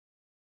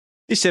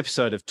This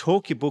episode of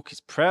Talk Your Book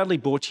is proudly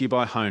brought to you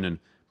by Honan,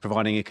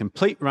 providing a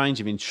complete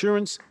range of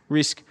insurance,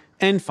 risk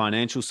and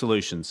financial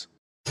solutions.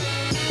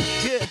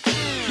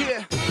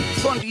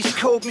 Fundies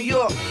called me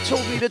up,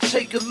 told me to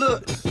take a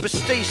look, but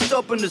stay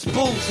stubborn as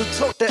bulls and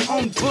talk their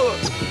own book.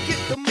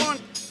 Get the money,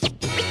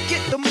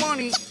 get the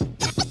money,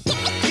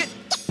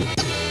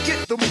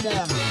 get the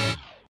money.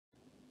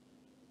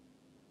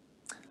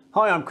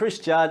 Hi, I'm Chris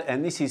Judd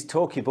and this is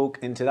Talk Your Book,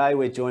 and today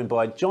we're joined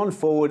by John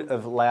Forward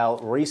of Lowell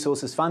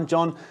Resources Fund.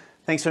 John,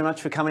 thanks very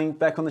much for coming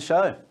back on the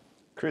show.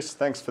 Chris,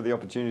 thanks for the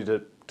opportunity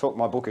to talk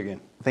my book again.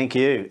 Thank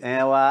you.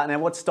 Now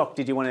what stock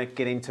did you want to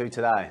get into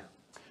today?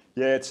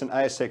 Yeah, it's an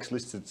ASX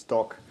listed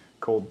stock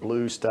called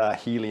Blue Star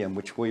Helium,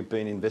 which we've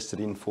been invested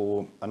in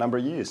for a number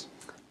of years.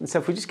 And so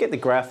if we just get the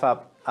graph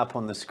up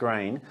on the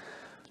screen,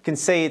 you can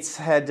see it's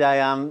had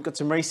got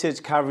some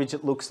research coverage,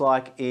 it looks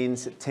like, in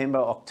September,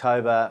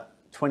 October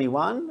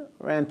 21,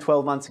 around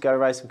 12 months ago,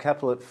 raised some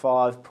capital at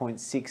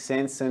 5.6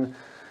 cents. And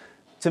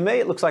to me,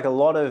 it looks like a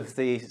lot of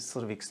the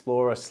sort of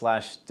explorer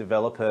 /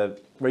 developer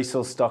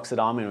resource stocks that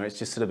I'm in, where it's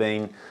just sort of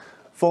been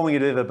forming a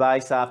bit of a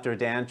base after a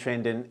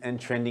downtrend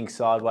and trending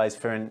sideways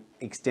for an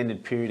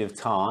extended period of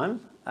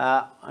time.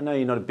 I know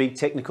you're not a big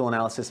technical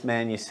analysis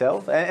man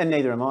yourself, and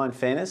neither am I, in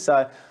fairness,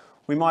 so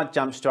we might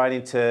jump straight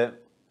into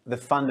the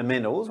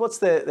fundamentals. What's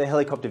the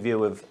helicopter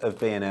view of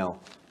BNL?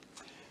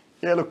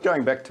 Yeah, look,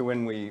 going back to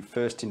when we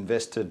first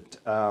invested,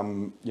 a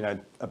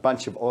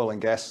bunch of oil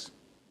and gas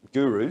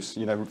gurus,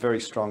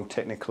 very strong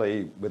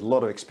technically with a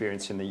lot of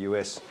experience in the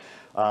US,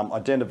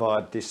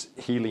 identified this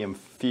helium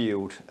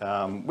field,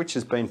 which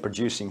has been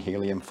producing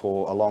helium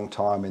for a long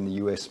time in the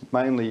US,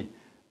 mainly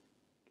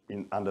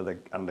under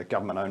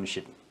government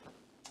ownership.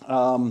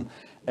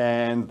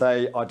 And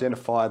they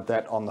identified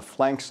that on the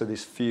flanks of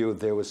this field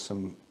there was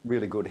some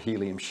really good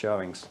helium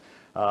showings,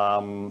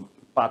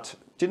 but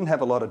didn't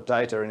have a lot of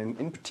data, and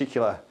in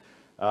particular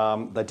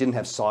they didn't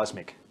have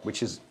seismic,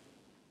 which is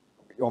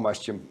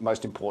almost your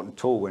most important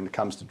tool when it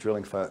comes to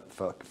drilling for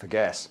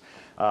gas.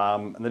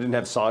 And they didn't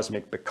have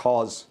seismic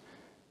because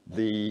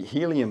the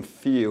helium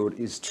field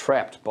is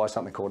trapped by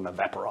something called an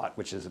evaporite,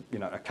 which is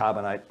a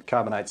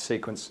carbonate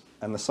sequence,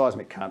 and the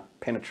seismic can't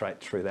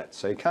penetrate through that,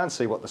 so you can't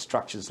see what the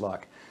structure's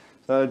like.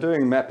 So they're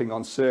doing mapping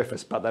on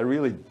surface, but they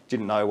really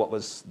didn't know what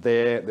was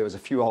there. There was a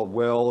few old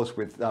wells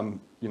with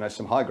some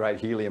high-grade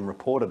helium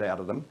reported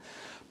out of them,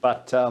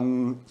 but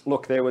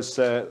look, there was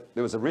a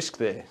risk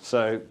there.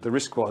 So the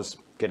risk was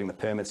getting the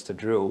permits to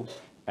drill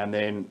and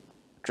then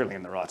drilling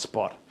in the right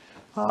spot.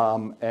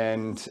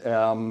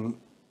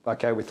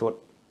 Okay, we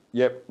thought,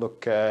 yep,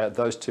 look,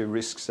 those two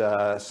risks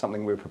are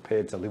something we're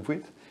prepared to live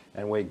with,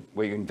 and we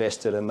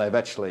invested, and they've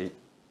actually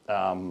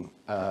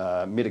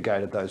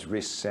mitigated those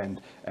risks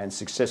and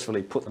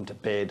successfully put them to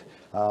bed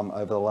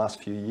over the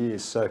last few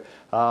years. So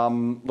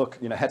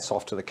look, hats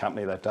off to the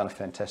company. They've done a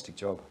fantastic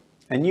job.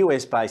 And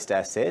US-based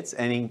assets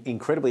and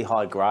incredibly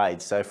high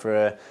grades. So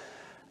for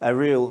a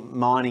real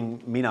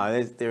mining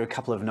minnow, there are a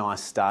couple of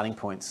nice starting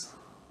points.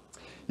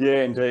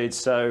 Yeah, indeed.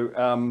 So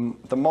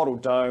the Model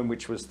Dome,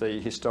 which was the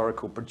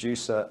historical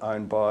producer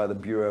owned by the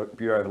Bureau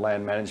of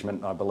Land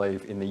Management, I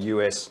believe, in the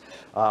US,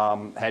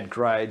 had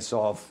grades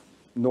of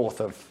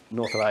north of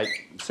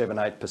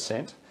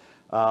 7-8%,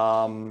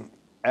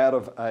 out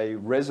of a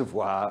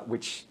reservoir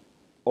which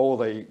all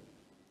the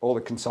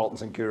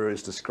consultants and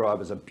gurus describe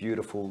as a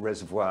beautiful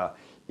reservoir.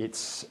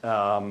 It's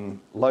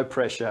low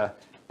pressure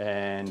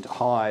and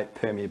high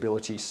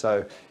permeability,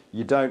 so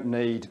you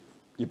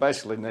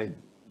basically need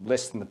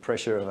less than the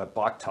pressure of a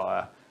bike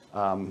tyre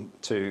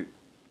to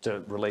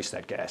release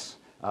that gas,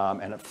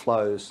 and it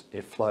flows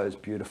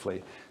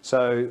beautifully.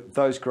 So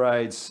those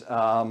grades,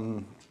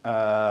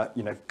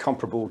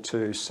 comparable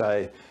to,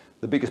 say,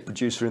 the biggest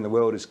producer in the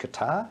world is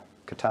Qatar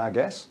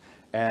Gas,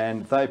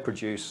 and they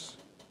produce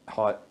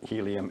high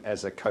helium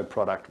as a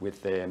co-product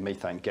with their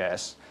methane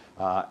gas,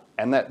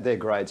 and their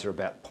grades are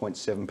about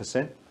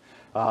 0.7%,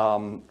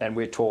 and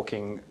we're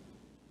talking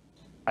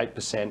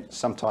 8%,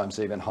 sometimes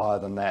even higher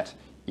than that,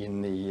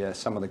 in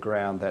some of the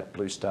ground that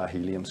Blue Star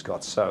Helium's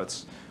got. So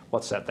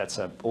what's that? That's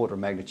an order of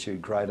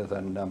magnitude greater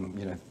than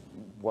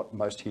what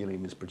most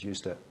helium is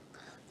produced at.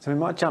 So we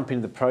might jump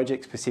into the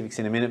project specifics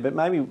in a minute, but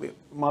maybe it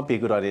might be a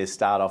good idea to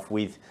start off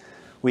with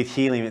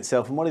helium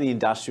itself, and what are the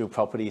industrial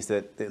properties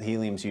that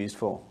helium's used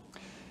for?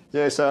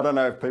 Yeah, so I don't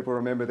know if people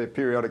remember their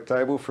periodic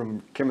table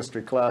from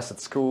chemistry class at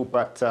school,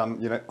 but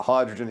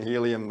hydrogen,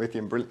 helium,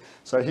 lithium, beryllium.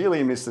 So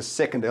helium is the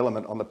second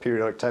element on the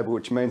periodic table,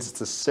 which means it's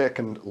the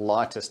second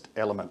lightest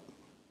element,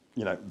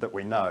 that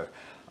we know.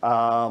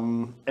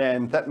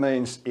 And that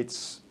means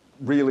it's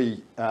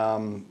really,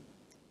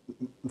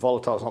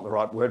 volatile is not the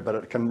right word, but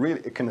it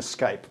can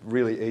escape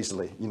really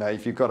easily.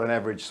 If you've got an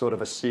average sort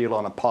of a seal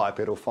on a pipe,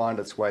 it'll find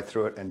its way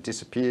through it and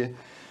disappear.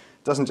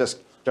 It doesn't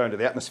just go into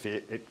the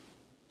atmosphere,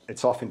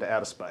 it's off into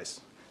outer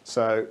space.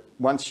 So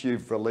once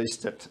you've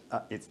released it,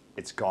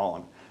 it's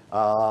gone.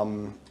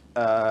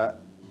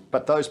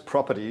 But those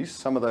properties,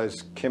 some of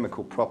those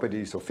chemical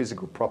properties or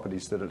physical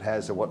properties that it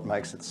has, are what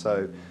makes it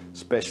so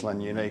special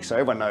and unique. So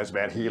everyone knows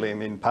about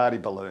helium in party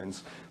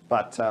balloons,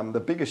 But the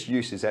biggest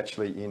use is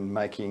actually in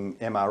making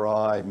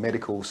MRI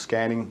medical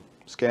scanning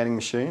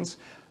machines,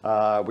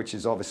 which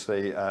is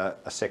obviously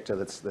a sector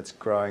that's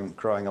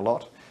growing a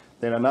lot.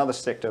 Then another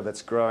sector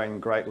that's growing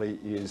greatly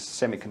is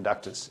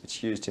semiconductors.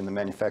 It's used in the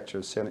manufacture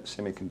of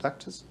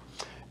semiconductors.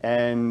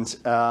 And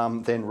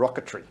then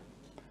rocketry.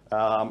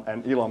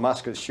 And Elon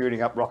Musk is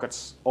shooting up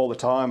rockets all the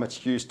time.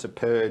 It's used to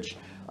purge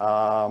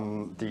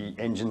the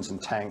engines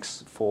and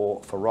tanks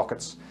for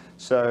rockets.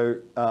 So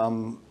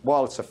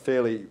while it's a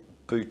fairly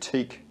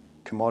boutique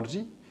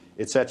commodity,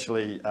 it's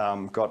actually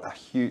got a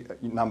huge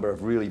number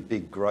of really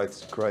big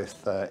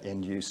growth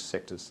end-use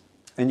sectors.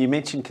 And you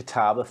mentioned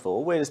Qatar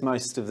before. Where does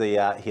most of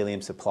the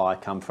helium supply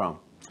come from?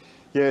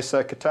 Yeah,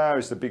 so Qatar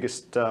is the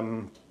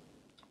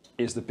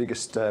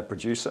biggest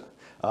producer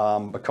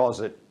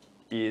because it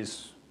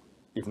is,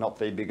 if not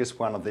the biggest,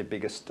 one of the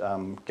biggest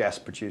gas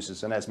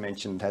producers, and as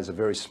mentioned, has a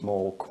very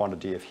small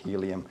quantity of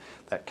helium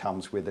that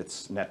comes with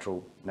its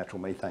natural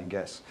methane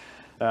gas.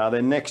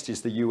 Then next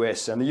is the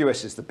US, and the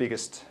US is the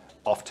biggest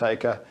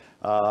off-taker,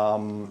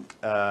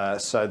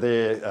 so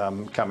they're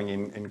coming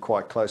in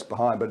quite close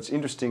behind. But it's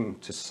interesting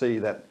to see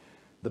that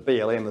the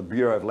BLM, the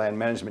Bureau of Land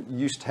Management,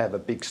 used to have a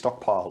big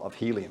stockpile of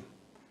helium,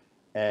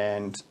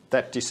 and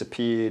that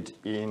disappeared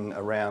in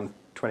around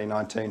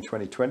 2019,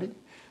 2020.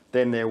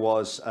 Then there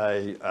was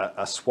a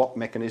swap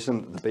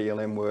mechanism that the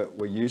BLM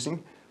were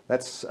using.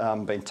 That's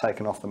been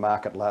taken off the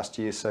market last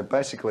year. So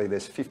basically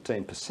there's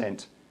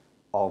 15%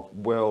 of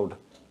world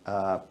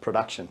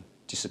production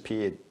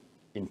disappeared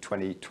in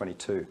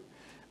 2022.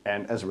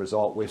 And as a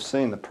result, we've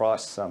seen the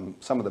price, some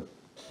of the,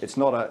 it's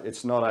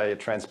not a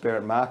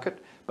transparent market,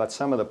 but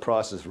some of the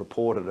prices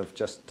reported have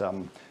just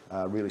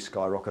really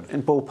skyrocketed.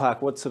 And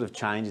ballpark, what sort of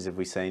changes have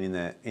we seen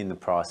in the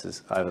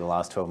prices over the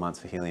last 12 months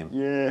for helium?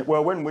 Yeah,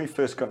 well, when we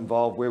first got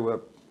involved, we were,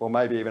 or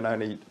maybe even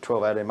only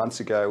 12, 18 months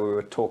ago, we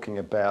were talking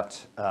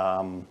about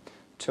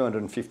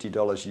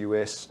 $250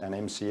 US an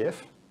MCF.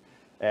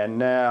 And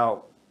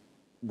now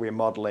we're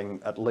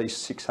modelling at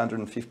least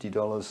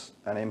 $650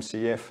 an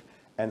MCF.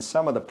 And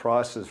some of the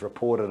prices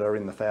reported are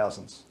in the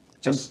thousands.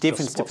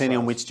 Difference depending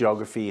on which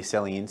geography you're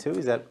selling into,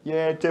 is that?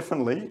 Yeah,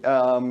 definitely.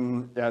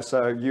 Yeah,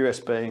 so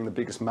US being the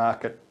biggest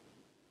market,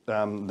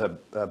 the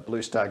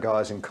Blue Star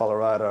guys in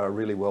Colorado are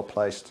really well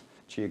placed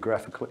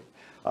geographically.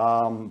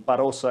 But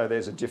also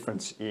there's a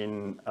difference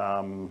in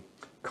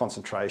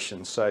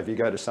concentration. So if you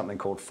go to something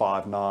called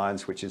 5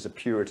 nines, which is a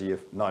purity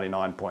of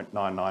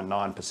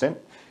 99.999%,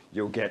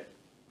 you'll get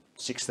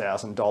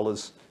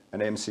 $6,000 an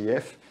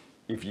MCF.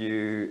 If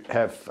you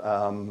have,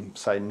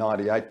 say,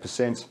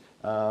 98%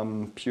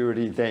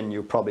 purity, then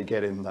you'll probably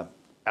get in the,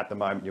 at the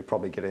moment, you'll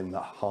probably get in the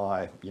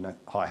high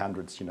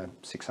hundreds, $600,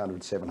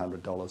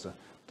 $700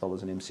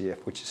 an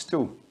MCF, which is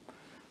still,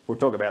 we'll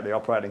talk about the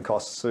operating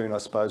costs soon, I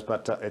suppose,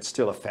 but it's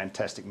still a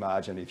fantastic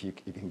margin if you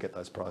can get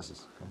those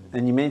prices.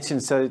 And you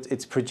mentioned, so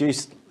it's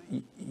produced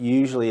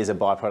usually as a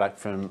byproduct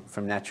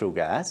from natural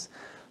gas,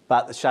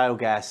 but the shale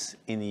gas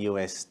in the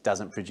US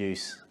doesn't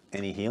produce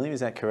any helium,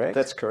 is that correct?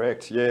 That's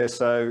correct, yeah.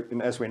 So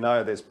as we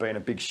know, there's been a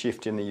big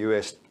shift in the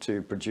US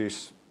to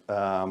produce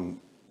natural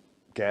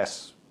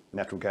gas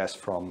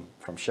from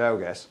shale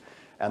gas,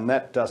 and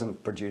that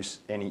doesn't produce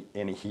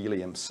any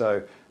helium.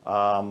 So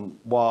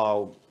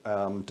while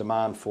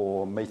demand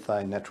for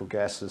methane natural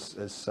gas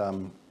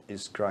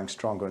is growing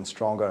stronger and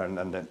stronger,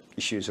 and the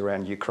issues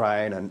around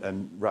Ukraine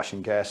and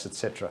Russian gas,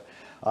 etc.,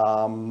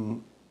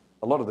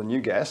 a lot of the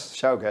new gas,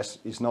 shale gas,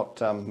 is not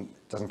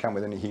doesn't come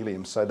with any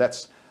helium. So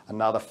that's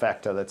another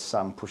factor that's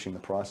pushing the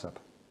price up.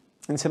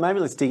 And so maybe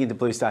let's dig into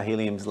Blue Star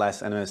Helium's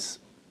Las Animas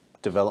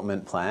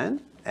development plan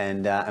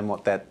and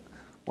what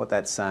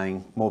that's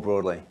saying more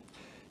broadly.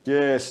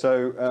 Yeah,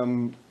 so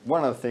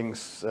one of the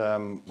things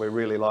we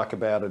really like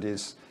about it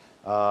is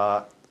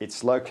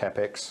it's low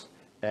capex,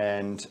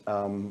 and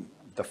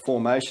the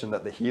formation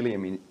that the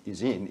helium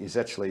is in is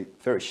actually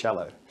very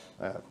shallow,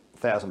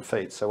 1,000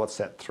 feet. So what's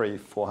that,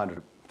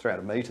 300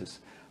 metres?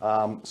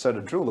 So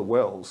to drill the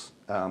wells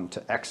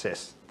to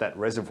access that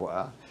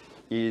reservoir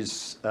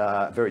is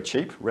very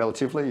cheap,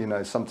 relatively. You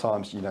know,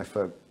 sometimes, you know,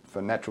 for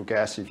natural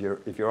gas, if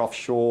you're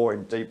offshore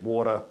in deep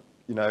water,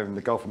 you know, in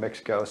the Gulf of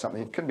Mexico or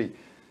something, it can be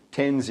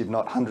tens, if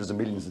not hundreds of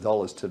millions of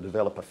dollars to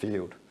develop a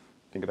field.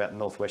 Think about the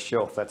Northwest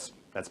Shelf, that's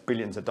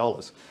billions of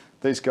dollars.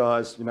 These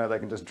guys, you know, they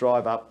can just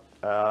drive up,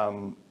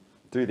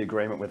 do the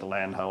agreement with the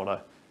landholder,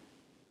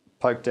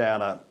 poke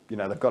down you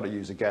know, they've got to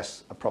use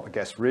a proper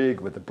gas rig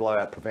with the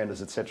blowout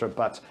preventers, etc.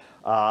 But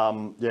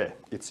yeah,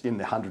 it's in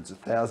the hundreds of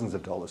thousands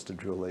of dollars to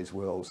drill these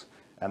wells,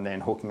 and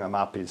then hooking them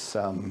up is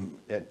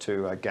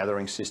to a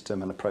gathering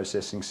system, and a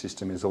processing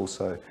system is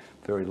also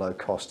very low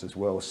cost as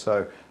well.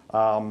 So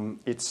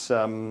it's.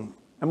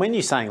 And when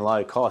you're saying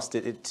low cost,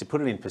 to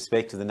put it in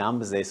perspective, the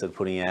numbers they're sort of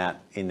putting out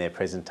in their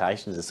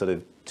presentations are sort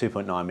of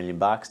 $2.9 million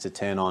to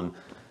turn on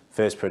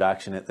first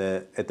production at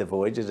the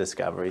Voyager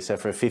discovery. So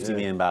for a $50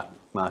 million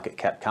market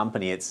cap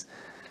company, it's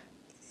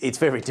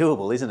very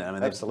doable, isn't it? I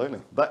mean, absolutely.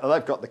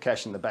 They've got the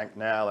cash in the bank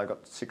now. They've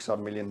got $6 odd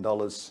million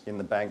in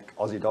the bank,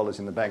 Aussie dollars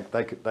in the bank.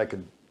 They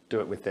could do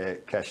it with their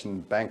cash in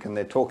the bank, and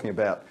they're talking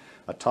about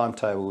a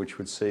timetable which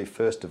would see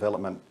first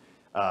development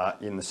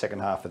in the second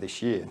half of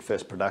this year and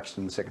first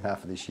production in the second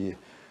half of this year.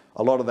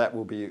 A lot of that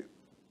will be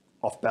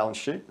off balance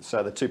sheet.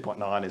 So the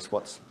 2.9 is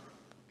what's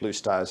Blue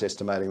Star is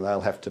estimating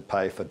they'll have to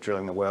pay for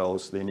drilling the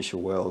wells, the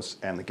initial wells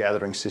and the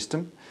gathering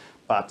system.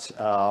 But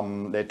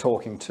they're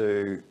talking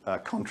to a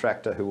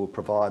contractor who will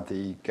provide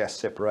the gas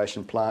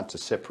separation plant to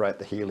separate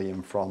the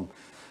helium from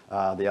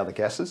the other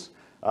gases.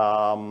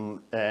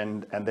 And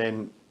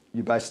then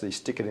you basically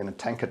stick it in a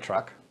tanker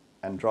truck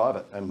and drive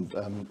it and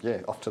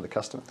off to the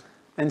customer.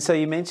 And so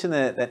you mentioned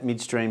that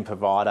midstream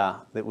provider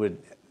that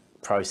would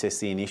process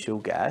the initial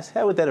gas.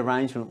 How would that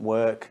arrangement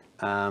work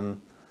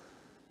in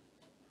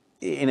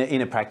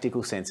a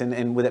practical sense?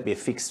 And would that be a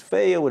fixed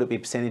fee or would it be a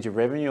percentage of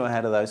revenue, or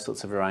how do those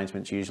sorts of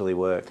arrangements usually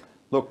work?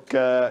 Look,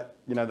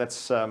 that's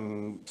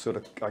sort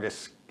of, I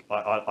guess,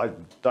 I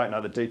don't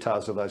know the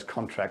details of those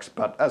contracts,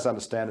 but as I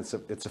understand,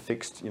 it's a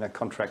fixed,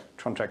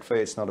 contract fee.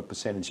 It's not a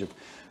percentage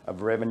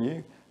of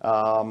revenue.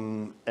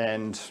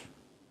 And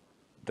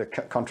the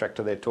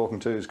contractor they're talking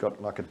to has got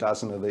like a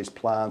dozen of these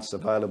plants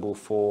available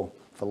for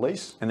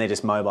lease. And they're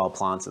just mobile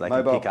plants that they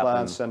can pick up. Mobile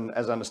plants, and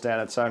as I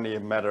understand, it's only a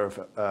matter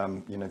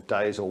of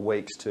days or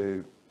weeks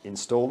to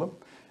install them.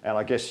 And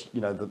I guess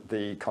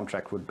the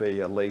contract would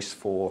be a lease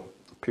for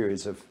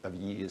periods of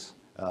years.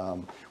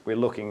 We're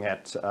looking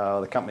at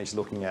the company's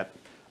looking at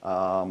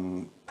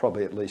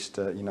probably at least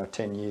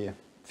 10-year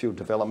field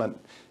development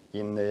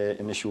in their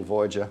initial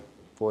Voyager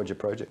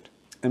project.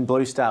 And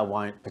Blue Star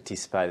won't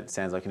participate, it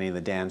sounds like, in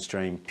either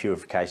downstream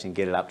purification,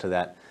 get it up to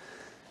that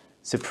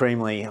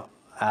supremely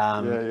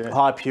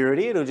high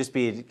purity. It'll just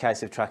be a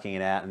case of trucking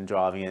it out and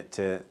driving it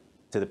to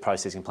the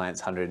processing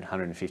plants 100,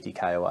 150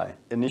 k away.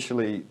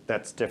 Initially,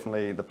 that's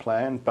definitely the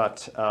plan,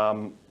 but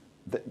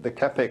the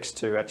capex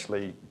to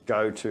actually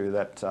go to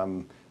that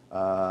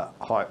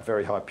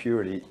very high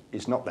purity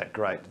is not that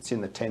great. It's in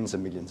the tens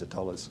of millions of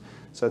dollars.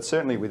 So it's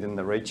certainly within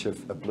the reach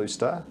of Blue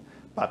Star,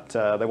 but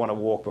they want to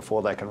walk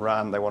before they can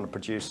run. They want to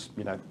produce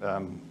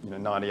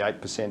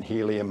 98%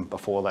 helium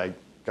before they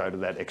go to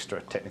that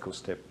extra technical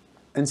step.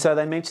 And so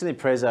they mentioned in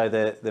Prezzo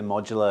the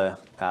modular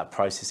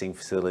processing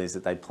facilities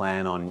that they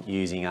plan on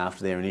using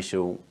after their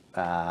initial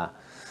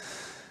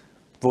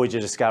Voyager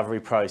Discovery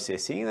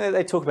processing.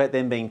 They talk about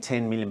them being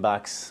 $10 million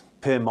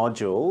per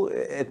module.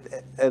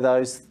 Are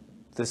those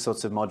the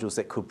sorts of modules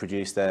that could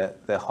produce the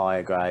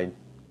higher grade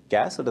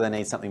gas, or do they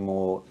need something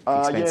more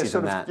expensive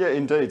than that? Yeah,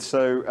 indeed.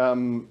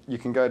 So you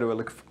can go to a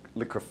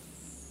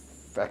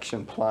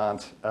liquefaction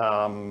plant,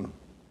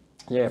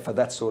 for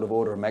that sort of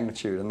order of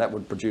magnitude, and that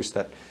would produce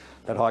that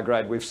high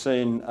grade. We've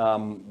seen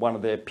one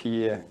of their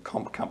peer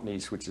comp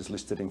companies, which is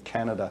listed in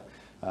Canada,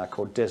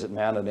 called Desert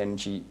Mountain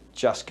Energy,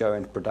 just go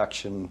into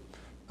production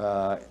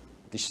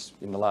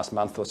in the last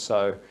month or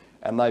so,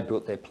 and they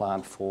built their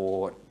plant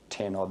for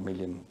 $10 odd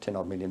million.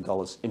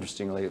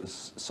 Interestingly, it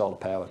was solar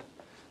powered.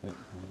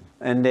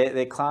 And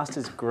they're classed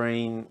as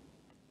green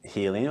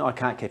helium. I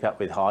can't keep up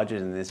with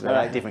hydrogen. There's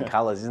about 8 different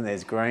colours, isn't there?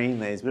 There's green,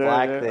 there's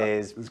black,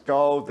 there's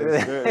gold,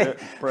 there's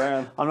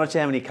brown. I'm not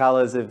sure how many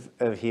colours of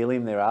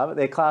helium there are, but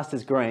they're classed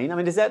as green. I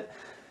mean, does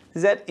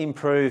that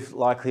improve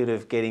likelihood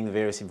of getting the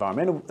various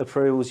environmental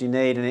approvals you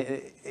need?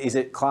 And is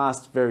it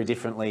classed very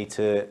differently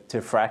to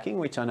fracking,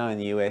 which I know in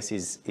the US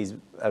is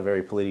a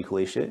very political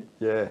issue?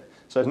 Yeah,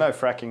 so there's no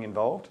fracking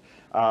involved.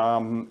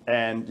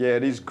 And yeah,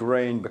 it is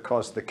green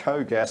because the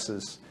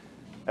co-gases,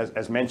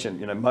 as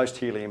mentioned, most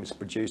helium is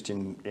produced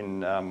in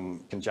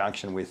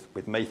conjunction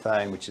with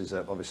methane, which is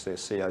obviously a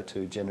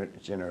CO2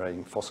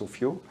 generating fossil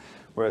fuel,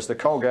 whereas the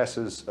coal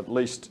gases, at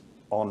least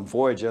on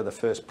Voyager, the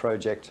first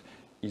project,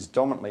 is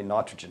dominantly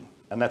nitrogen,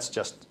 and that's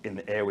just in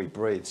the air we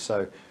breathe.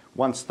 So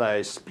once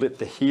they split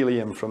the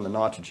helium from the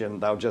nitrogen,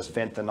 they'll just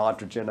vent the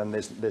nitrogen, and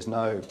there's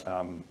no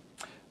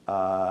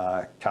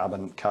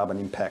carbon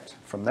impact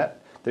from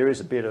that. There is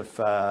a bit of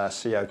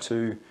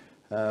CO2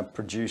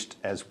 produced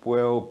as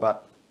well,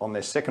 but on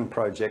their second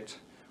project,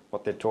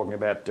 what they're talking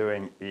about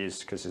doing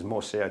is, because there's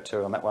more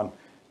CO2 on that one,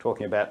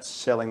 talking about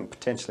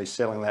potentially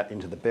selling that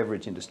into the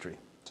beverage industry.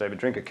 So if you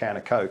drink a can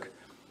of Coke,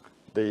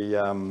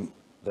 the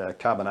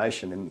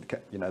carbonation in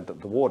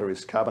the water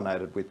is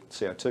carbonated with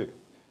CO2,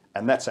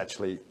 and that's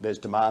actually, there's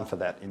demand for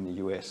that in the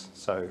US.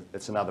 So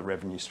it's another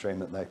revenue stream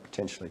that they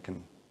potentially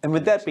can. And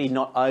would that be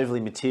not overly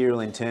material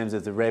in terms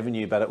of the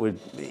revenue, but it would,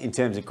 in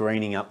terms of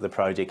greening up the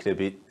project a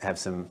bit, have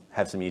some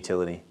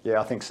utility?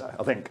 Yeah, I think so.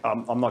 I think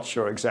I'm not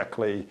sure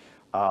exactly,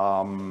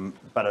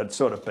 but it'd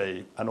sort of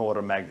be an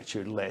order of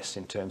magnitude less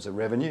in terms of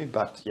revenue.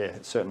 But yeah,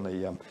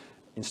 certainly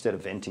instead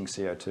of venting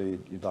CO2,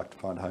 you'd like to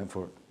find a home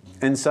for it.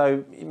 And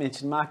so you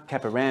mentioned market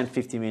cap around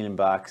 $50 million.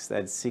 They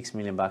had $6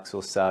 million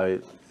or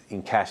so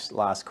in cash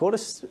last quarter.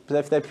 But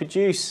if they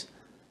produce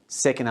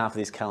second half of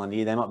this calendar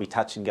year, they might be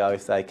touch and go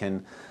if they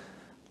can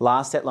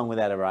last that long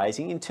without a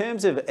raising. In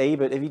terms of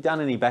EBIT, have you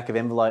done any back of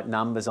envelope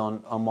numbers on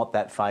what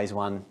that phase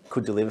one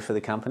could deliver for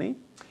the company?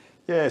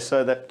 Yeah,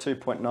 so that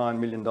 $2.9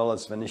 million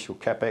of initial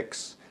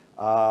capex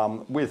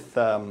with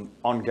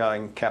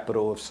ongoing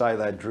capital of, say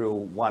they drill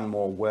one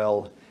more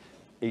well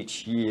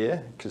each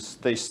year, because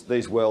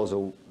these wells,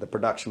 the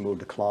production will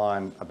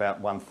decline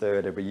about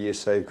 1/3 every year,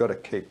 so you've got to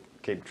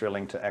keep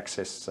drilling to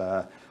access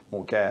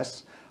more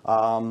gas.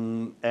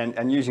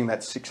 And using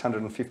that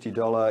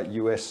 $650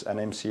 US and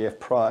MCF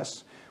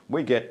price,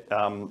 we get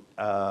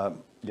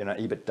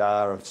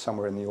EBITDA of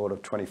somewhere in the order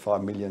of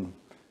 25 million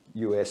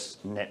US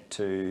net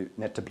to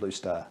Blue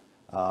Star.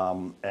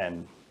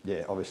 And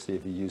yeah, obviously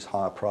if you use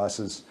higher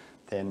prices,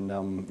 then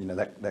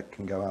that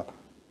can go up.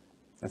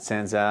 That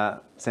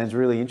sounds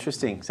really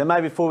interesting. So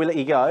maybe before we let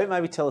you go,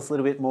 maybe tell us a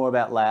little bit more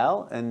about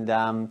Lowell and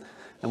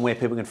where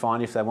people can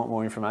find you if they want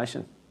more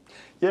information.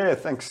 Yeah,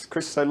 thanks,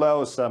 Chris. So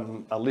Lowell's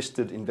a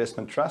listed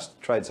investment trust,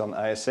 trades on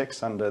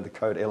ASX under the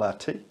code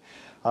LRT.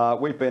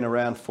 We've been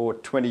around for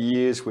 20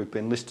 years, we've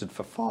been listed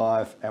for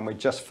 5, and we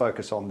just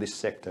focus on this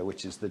sector,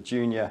 which is the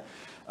junior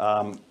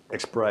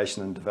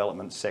exploration and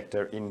development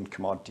sector in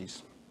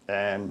commodities.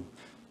 And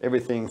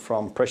everything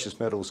from precious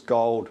metals,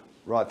 gold,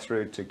 right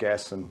through to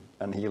gas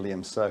and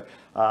helium. So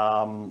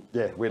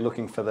yeah, we're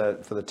looking for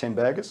the 10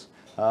 baggers.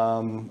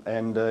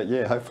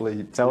 Yeah,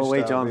 hopefully. So are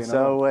we, John.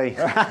 So are we.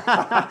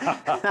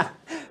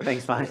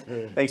 Thanks, mate.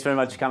 Yeah. Thanks very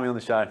much for coming on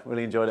the show.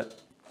 Really enjoyed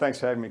it. Thanks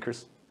for having me,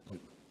 Chris.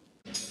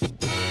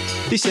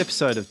 This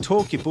episode of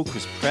Talk Your Book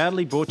was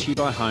proudly brought to you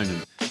by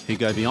Honan, who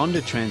go beyond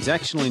a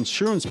transactional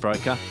insurance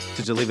broker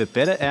to deliver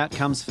better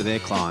outcomes for their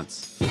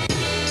clients.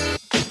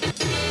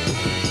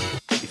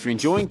 If you're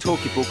enjoying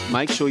Talk Your Book,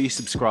 make sure you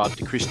subscribe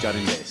to Chris Judd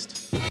Invest.